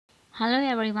Hello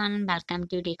everyone, welcome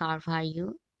to Decor for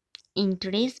you. In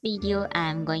today's video,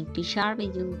 I am going to share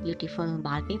with you beautiful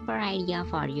wallpaper idea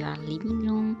for your living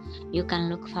room. You can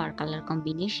look for color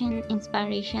combination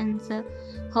inspirations.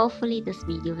 Hopefully this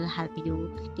video will help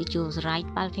you to choose right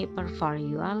wallpaper for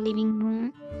your living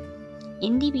room.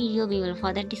 In the video, we will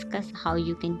further discuss how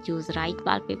you can choose right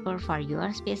wallpaper for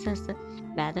your spaces,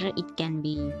 whether it can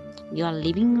be your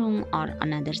living room or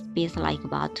another space like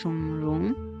bathroom,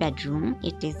 room, bedroom,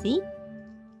 etc.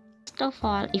 First of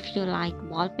all, if you like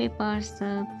wallpapers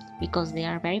because they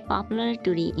are very popular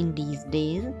today in these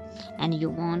days and you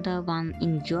want one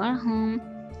in your home,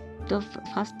 so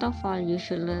first of all you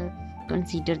should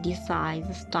consider the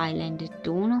size, style and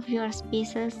tone of your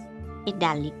spaces. A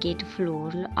delicate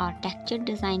floral or textured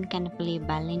design can play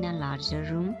well in a larger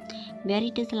room where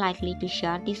it is likely to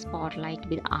share the spotlight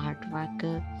with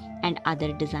artwork and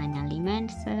other design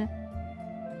elements.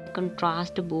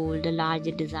 Contrast bold,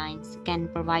 large designs can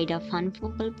provide a fun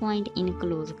focal point in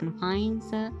close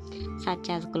confines, such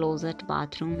as closet,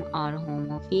 bathroom, or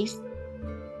home office.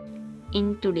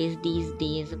 In these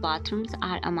days, bathrooms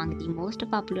are among the most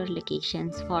popular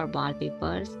locations for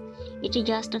wallpapers. It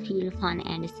just feels fun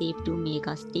and safe to make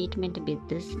a statement with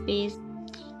this space.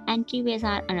 Entryways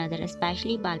are another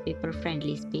especially wallpaper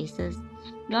friendly spaces.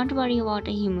 Don't worry about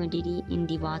humidity in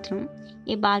the bathroom.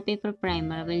 A wallpaper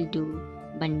primer will do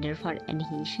wonder for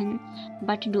adhesion,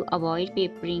 but do avoid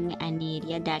papering an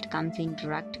area that comes in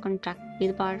direct contact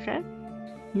with water.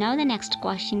 Now the next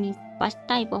question is what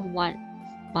type of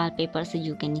wallpapers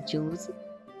you can choose.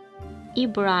 A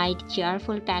bright,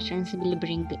 cheerful patterns will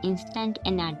bring instant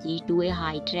energy to a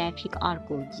high traffic or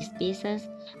cozy spaces,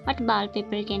 but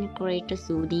wallpaper can create a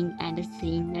soothing and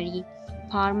scenery,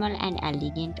 formal and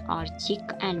elegant or chic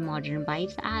and modern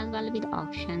vibes as well with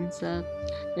options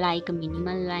like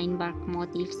minimal line work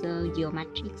motifs,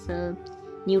 geometrics,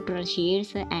 neutral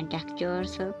shades and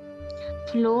textures.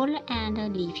 Floral and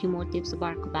leafy motifs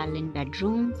work well in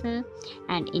bedrooms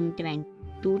and in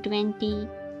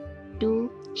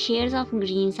 222 shades of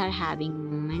greens are having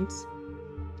moments.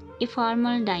 A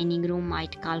formal dining room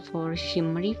might call for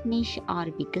shimmery finish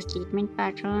or big statement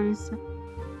patterns.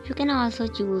 You can also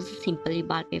choose simple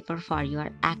wallpaper for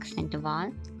your accent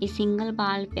wall. A single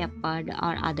wall peppered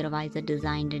or otherwise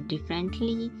designed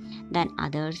differently than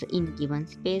others in given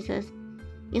spaces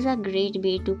is a great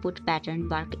way to put pattern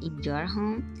work in your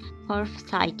home. For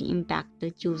sight impact,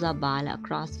 choose a wall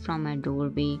across from a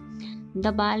doorway.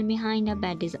 The wall behind a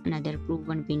bed is another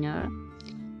proven winner,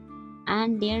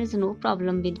 and there is no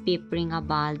problem with papering a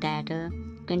wall that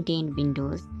contain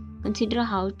windows. Consider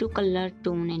how to color,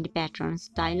 tone, and pattern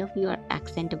style of your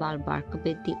accent wall work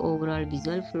with the overall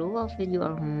visual flow of your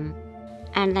home.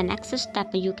 And the next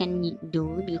step you can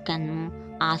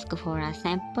ask for a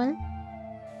sample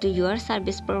to your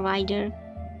service provider,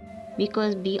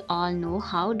 because we all know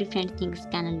how different things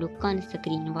can look on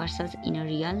screen versus in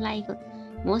real life.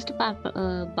 Most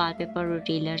wallpaper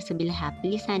retailers will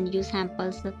happily send you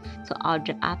samples, so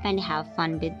order up and have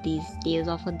fun with these stages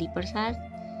of the process.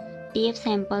 Tape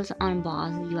samples on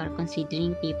walls you are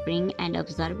considering papering and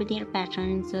observe their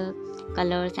patterns,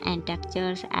 colors, and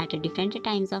textures at different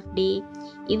times of day,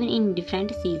 even in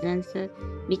different seasons,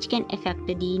 which can affect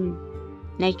the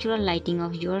natural lighting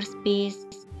of your space.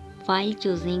 While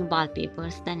choosing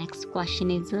wallpapers, the next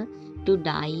question is to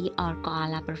dye or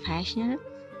call a professional.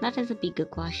 That is a big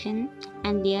question,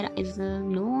 and there is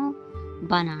no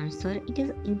one answer. It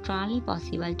is entirely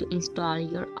possible to install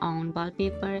your own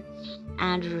wallpaper,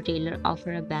 and retailer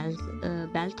offer a wealth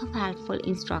of helpful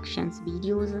instructions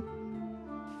videos.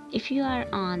 If you are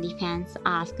on the fence,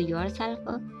 ask yourself,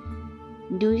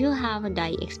 do you have a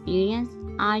dye experience?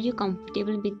 Are you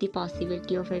comfortable with the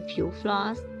possibility of a few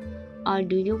flaws? Or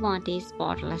do you want a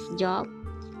spotless job?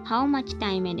 How much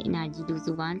time and energy do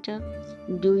you want?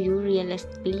 Do you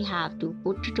realistically have to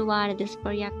put toward this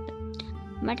project?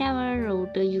 Whatever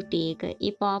route you take,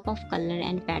 a pop of color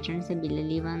and patterns will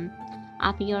liven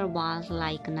up your walls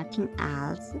like nothing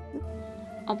else.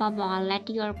 Above all, let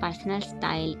your personal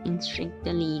style instinct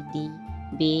lead the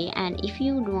way, and if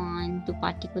you want to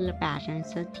particular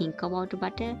patterns, think about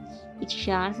what it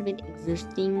shares with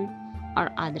existing or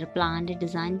other planned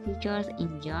design features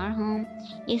in your home.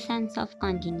 A sense of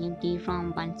continuity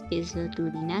from one space to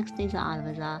the next is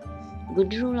always a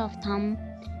good rule of thumb.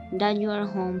 Does your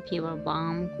home favor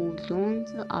warm, cool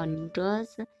tones or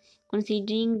neutrals?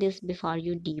 Considering this before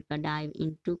you deeper dive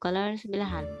into colors will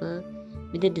help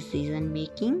with the decision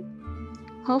making.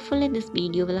 Hopefully this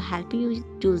video will help you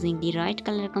choosing the right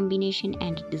color combination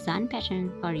and design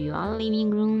pattern for your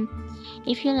living room.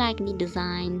 If you like the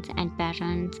designs and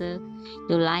patterns, do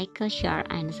like, share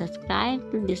and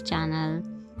subscribe to this channel.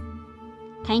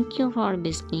 Thank you for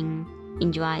visiting.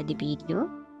 Enjoy the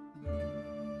video.